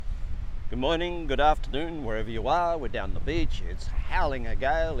Good morning, good afternoon, wherever you are. We're down the beach. It's howling a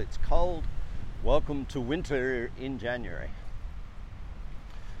gale, it's cold. Welcome to winter in January.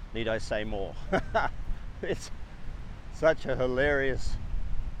 Need I say more? It's such a hilarious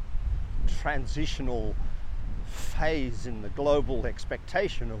transitional phase in the global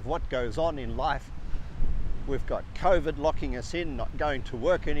expectation of what goes on in life. We've got COVID locking us in, not going to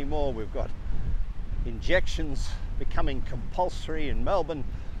work anymore. We've got injections becoming compulsory in Melbourne,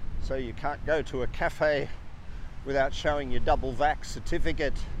 so you can't go to a cafe without showing your double vax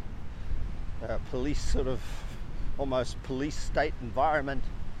certificate. Police sort of almost police state environment.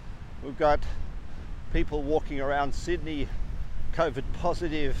 We've got people walking around Sydney COVID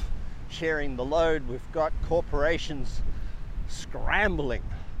positive, sharing the load. We've got corporations scrambling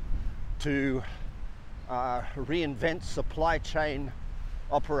to reinvent supply chain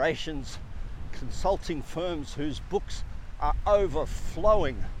operations, consulting firms whose books are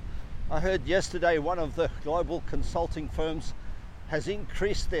overflowing. I heard yesterday one of the global consulting firms has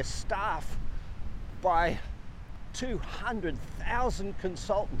increased their staff by 200,000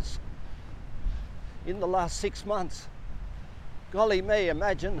 consultants in the last 6 months. Golly me,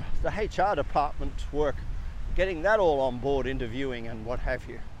 imagine the HR department work, getting that all on board, interviewing and what have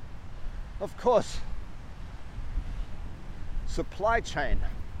you. Of course, supply chain,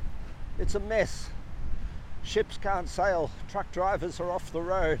 it's a mess. Ships can't sail, truck drivers are off the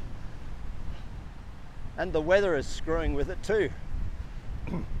road, and the weather is screwing with it too.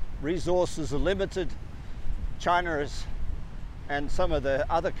 Resources are limited. China and some of the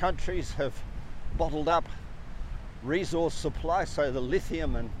other countries have bottled up resource supply, so the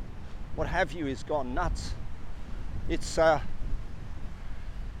lithium and what have you is gone nuts. It's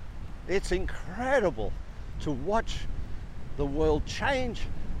incredible to watch the world change,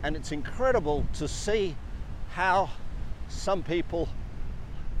 and it's incredible to see how some people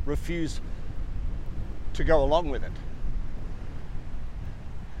refuse to go along with it.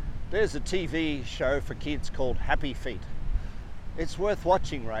 There's a TV show for kids called Happy Feet. It's worth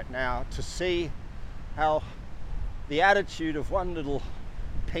watching right now to see how the attitude of one little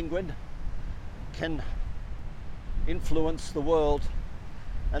penguin can influence the world,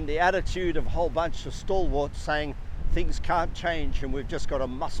 and the attitude of a whole bunch of stalwarts saying things can't change and we've just got to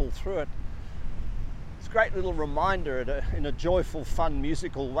muscle through it. It's a great little reminder in a joyful, fun,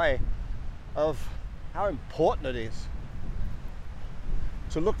 musical way of how important it is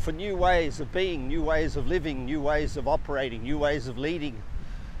to look for new ways of being, new ways of living, new ways of operating, new ways of leading,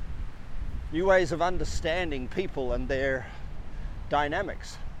 new ways of understanding people and their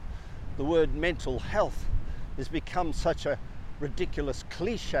dynamics. The word mental health has become such a ridiculous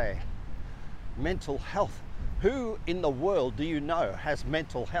cliche. Mental health. Who in the world do you know has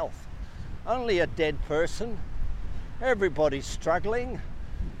mental health? Only a dead person. Everybody's struggling.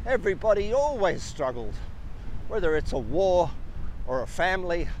 Everybody always struggled. Whether it's a war or a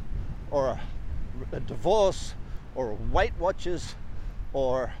family or a divorce or Weight Watchers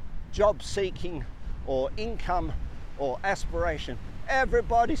or job seeking or income or aspiration.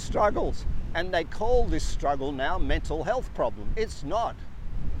 Everybody struggles, and they call this struggle now mental health problem. It's not.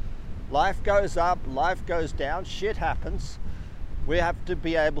 Life goes up, life goes down, shit happens. We have to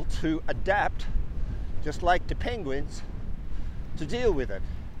be able to adapt, just like the penguins, to deal with it.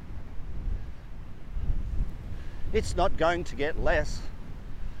 It's not going to get less.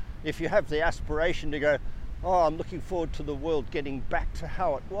 If you have the aspiration to go, oh, I'm looking forward to the world getting back to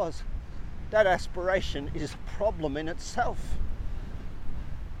how it was, that aspiration is a problem in itself.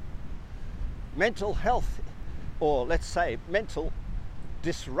 Mental health, or let's say mental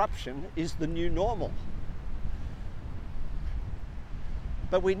disruption, is the new normal.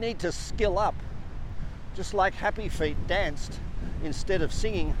 But we need to skill up. Just like Happy Feet danced instead of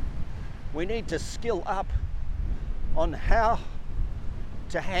singing, we need to skill up on how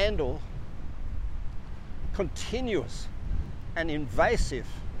to handle continuous and invasive,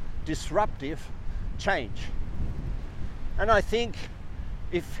 disruptive change. And I think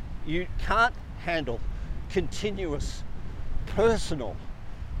if you can't handle continuous, personal,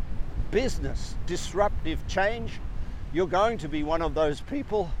 business, disruptive change, you're going to be one of those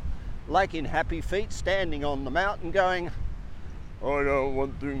people, like in Happy Feet, standing on the mountain going, I don't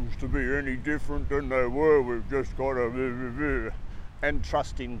want things to be any different than they were, we've just got to and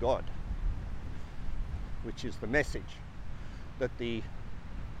trust in God, which is the message that the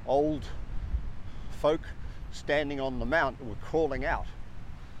old folk standing on the mountain were calling out.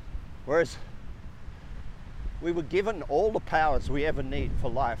 Whereas we were given all the powers we ever need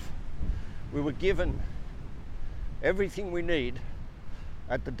for life. We were given everything we need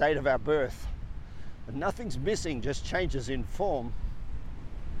at the date of our birth. And nothing's missing, just changes in form.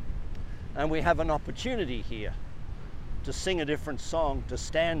 And we have an opportunity here to sing a different song, to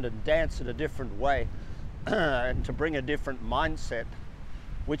stand and dance in a different way, and to bring a different mindset,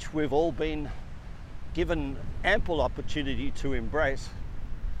 which we've all been given ample opportunity to embrace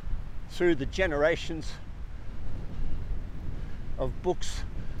through the generations of books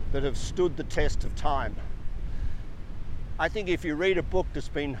that have stood the test of time. I think if you read a book that's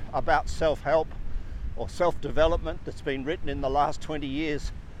been about self-help or self-development that's been written in the last 20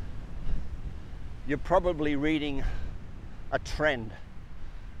 years, you're probably reading a trend.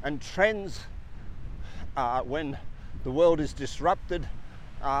 And trends, when the world is disrupted,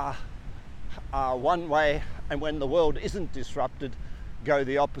 are one way, and when the world isn't disrupted, go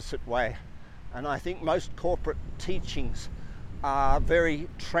the opposite way. And I think most corporate teachings are very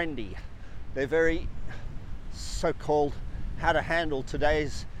trendy. They're very so-called how to handle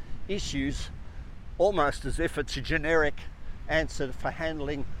today's issues, almost as if it's a generic answer for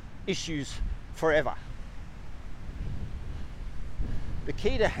handling issues forever. The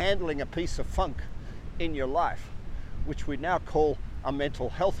key to handling a piece of funk in your life, which we now call a mental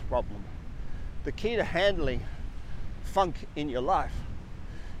health problem, the key to handling funk in your life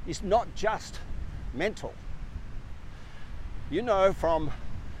is not just mental. You know from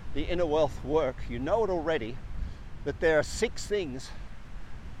the inner wealth work, you know it already, that there are 6 things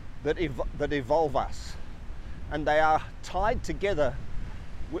that evolve us, and they are tied together,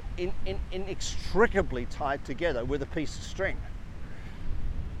 inextricably tied together with a piece of string.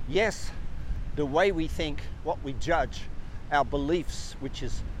 Yes, the way we think, what we judge, our beliefs, which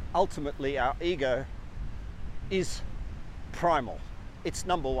is ultimately our ego, is primal. It's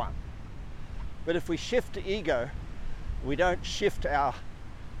number one. But if we shift to ego, we don't shift our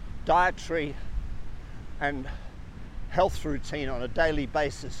dietary and health routine on a daily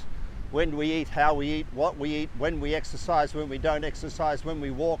basis. When we eat, how we eat, what we eat, when we exercise, when we don't exercise, when we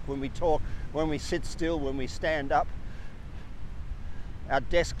walk, when we talk, when we sit still, when we stand up, our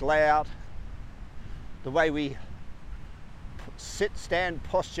desk layout, the way we sit, stand,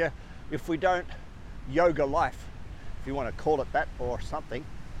 posture, if we don't yoga life, if you want to call it that or something,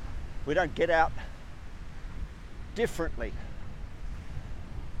 we don't get out differently,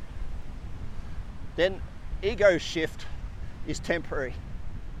 then ego shift is temporary.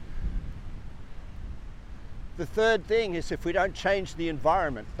 The third thing is if we don't change the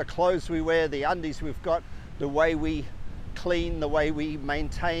environment, the clothes we wear, the undies we've got, the way we clean, the way we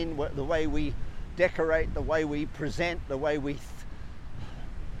maintain, the way we decorate, the way we present, the way we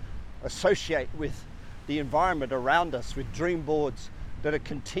associate with the environment around us, with dream boards that are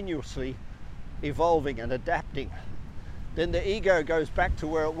continuously evolving and adapting, then the ego goes back to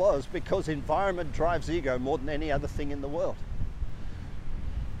where it was, because environment drives ego more than any other thing in the world.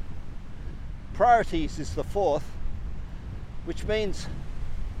 Priorities is the fourth, which means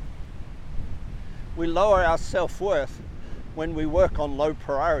we lower our self-worth when we work on low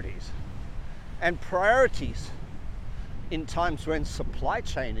priorities. And priorities, in times when supply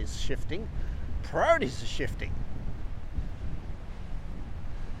chain is shifting, priorities are shifting.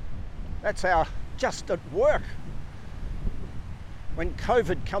 That's our just at work. When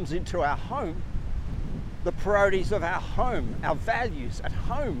COVID comes into our home, the priorities of our home, our values at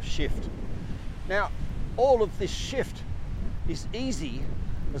home shift. Now, all of this shift is easy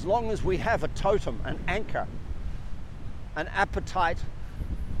as long as we have a totem, an anchor, an appetite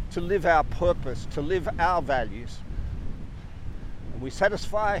to live our purpose, to live our values. And we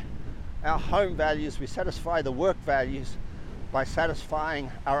satisfy our home values, we satisfy the work values by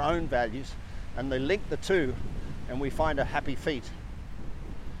satisfying our own values, and they link the two, and we find a happy feet.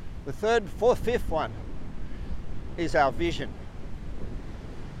 The fifth one is our vision.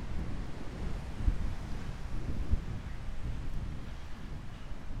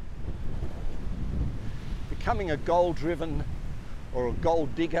 Becoming a goal-driven or a goal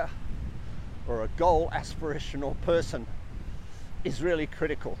digger or a goal aspirational person is really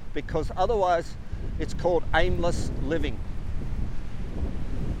critical, because otherwise it's called aimless living.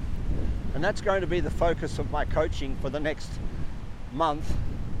 And that's going to be the focus of my coaching for the next month,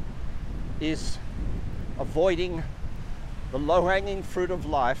 is avoiding the low-hanging fruit of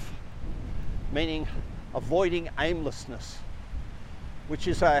life, meaning avoiding aimlessness, which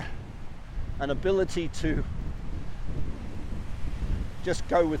is an ability to just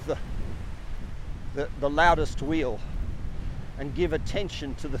go with the loudest wheel and give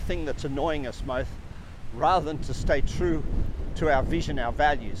attention to the thing that's annoying us most, rather than to stay true to our vision, our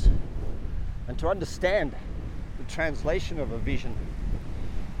values, and to understand the translation of a vision,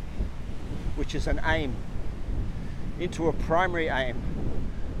 which is an aim, into a primary aim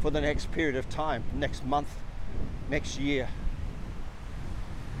for the next period of time, next month, next year.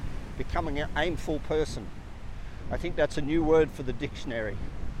 becoming an aimful person. I think that's a new word for the dictionary,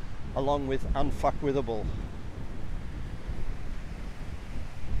 along with unfuckwithable.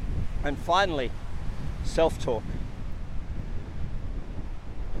 And finally, self-talk.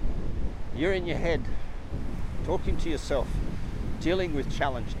 You're in your head, talking to yourself, dealing with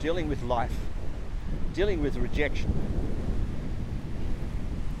challenge, dealing with life, dealing with rejection.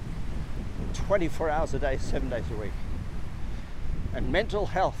 24 hours a day, 7 days a week. And mental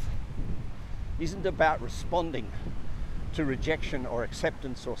health isn't about responding to rejection or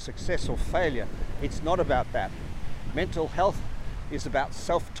acceptance or success or failure. It's not about that. Mental health is about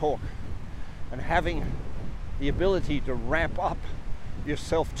self-talk and having the ability to ramp up your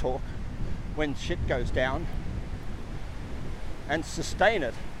self-talk when shit goes down and sustain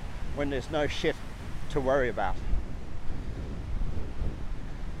it when there's no shit to worry about.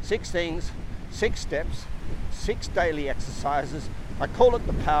 6 things, 6 steps, 6 daily exercises. I call it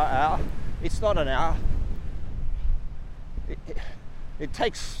the power hour. It's not an hour. It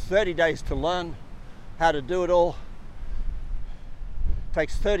takes 30 days to learn how to do it all. It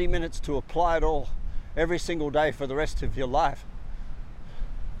takes 30 minutes to apply it all every single day for the rest of your life.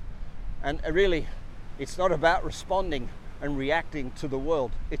 And really, it's not about responding and reacting to the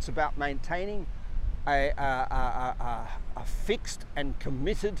world. It's about maintaining a fixed and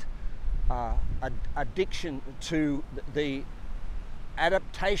committed addiction to the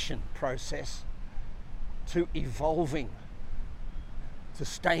adaptation process, to evolving, to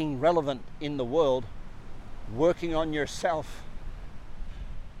staying relevant in the world, working on yourself.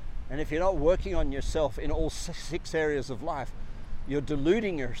 And if you're not working on yourself in all 6 areas of life, you're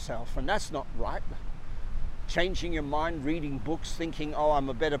deluding yourself, and that's not right. Changing your mind, reading books, thinking, oh, I'm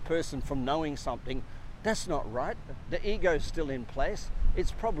a better person from knowing something, that's not right. The ego's still in place.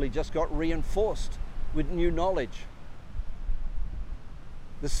 It's probably just got reinforced with new knowledge.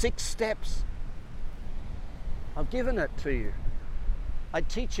 The 6 steps, I've given it to you. I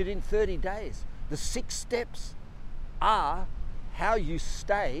teach it in 30 days. The 6 steps are how you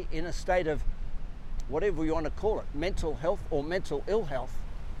stay in a state of whatever you want to call it, mental health or mental ill health.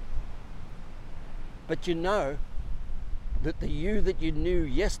 But you know that the you that you knew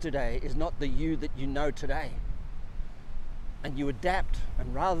yesterday is not the you that you know today. And you adapt,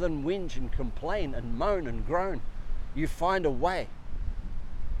 and rather than whinge and complain and moan and groan, you find a way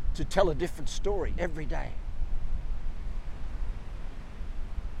to tell a different story every day.